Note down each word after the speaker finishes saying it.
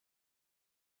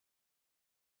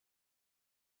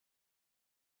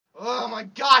Oh my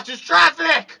gosh, there's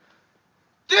traffic!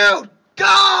 Dude,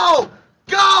 go!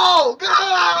 Go! Go!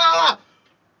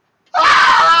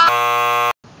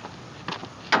 Ah!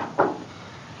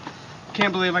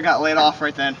 Can't believe I got laid off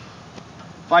right then.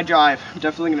 If I drive, I'm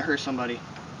definitely gonna hurt somebody.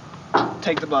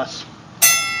 Take the bus.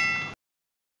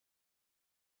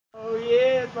 Oh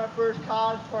yeah, it's my first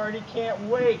college party. Can't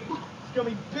wait. It's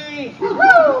gonna be big.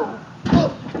 Woo!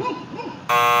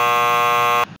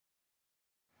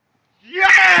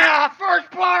 Yeah,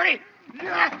 first party.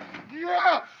 Yeah,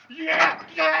 yeah, yeah,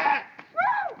 yeah.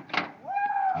 Woo!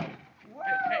 Woo! Woo!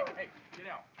 Hey, get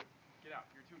out. Get out.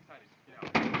 You're too excited. Get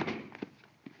out.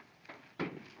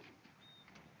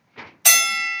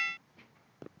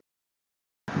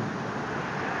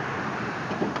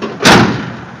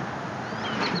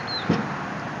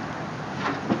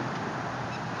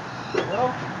 Well,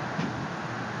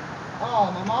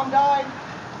 oh, my mom died?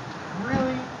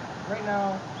 Really? Right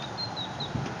now?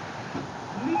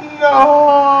 No!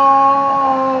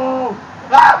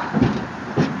 Ah!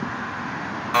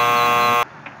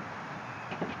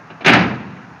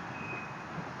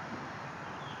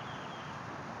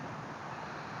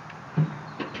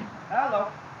 Hello.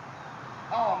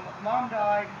 Oh, mom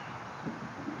died.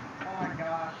 Oh my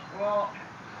gosh. Well,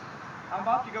 I'm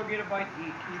about to go get a bite to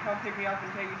eat. Can you come pick me up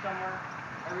and take me somewhere?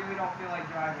 I really don't feel like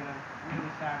driving. I'm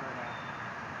really sad right now.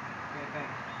 Okay,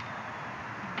 thanks.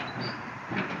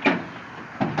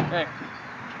 Hey,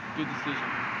 good decision.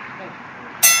 Thanks.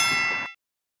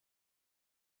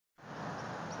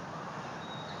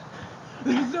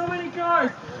 There's so many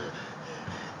cars!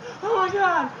 Oh my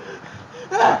god!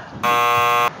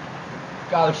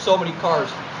 God, there's so many cars.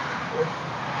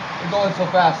 They're going so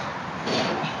fast.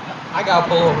 I gotta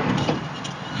pull over.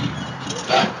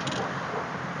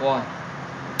 One.